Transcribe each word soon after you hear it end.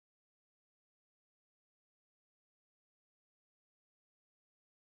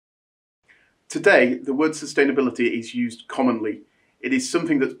Today, the word sustainability is used commonly. It is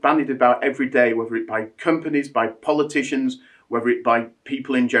something that's bandied about every day, whether it by companies, by politicians, whether it by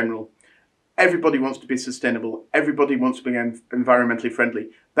people in general. Everybody wants to be sustainable. Everybody wants to be environmentally friendly.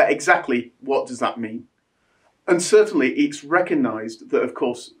 But exactly what does that mean? And certainly it's recognised that, of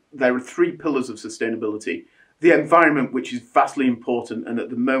course, there are three pillars of sustainability. The environment, which is vastly important and at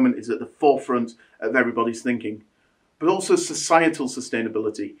the moment is at the forefront of everybody's thinking. But also societal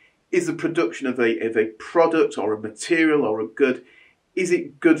sustainability. Is the production of a product or a material or a good, is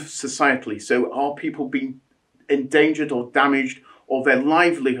it good societally? So are people being endangered or damaged, or their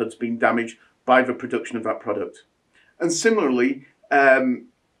livelihoods being damaged by the production of that product? And similarly,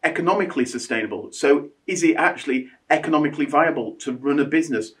 economically sustainable. So is it actually economically viable to run a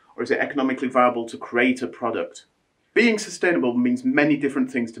business, or is it economically viable to create a product? Being sustainable means many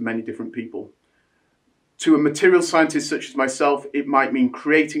different things to many different people. To a material scientist such as myself, it might mean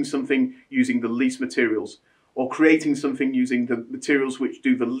creating something using the least materials, or creating something using the materials which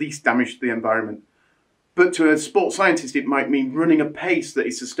do the least damage to the environment. But to a sports scientist, it might mean running a pace that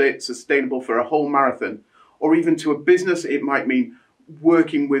is sustainable for a whole marathon. Or even to a business, it might mean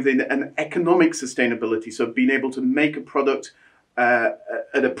working within an economic sustainability, so being able to make a product at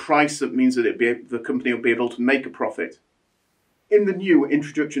a price that means that the company will be able to make a profit. In the new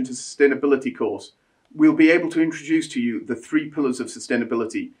Introduction to Sustainability course, we'll be able to introduce to you the three pillars of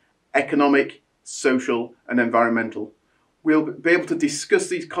sustainability: economic, social, and environmental. We'll be able to discuss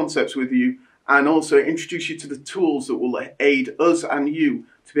these concepts with you and also introduce you to the tools that will aid us and you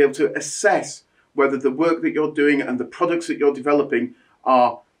to be able to assess whether the work that you're doing and the products that you're developing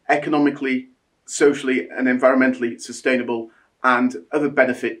are economically, socially, and environmentally sustainable and of a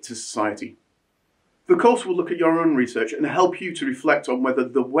benefit to society. The course will look at your own research and help you to reflect on whether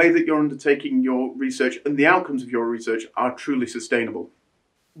the way that you're undertaking your research and the outcomes of your research are truly sustainable.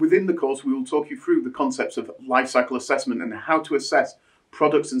 Within the course, we will talk you through the concepts of life cycle assessment and how to assess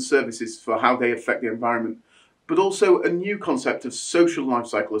products and services for how they affect the environment, but also a new concept of social life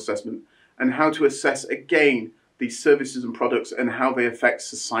cycle assessment and how to assess again these services and products and how they affect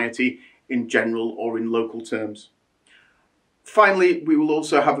society in general or in local terms. Finally, we will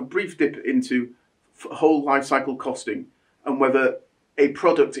also have a brief dip into whole life cycle costing and whether a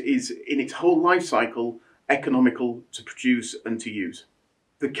product is in its whole life cycle economical to produce and to use.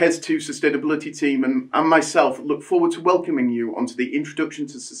 The KESS2 sustainability team and myself look forward to welcoming you onto the Introduction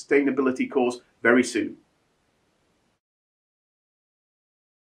to Sustainability course very soon.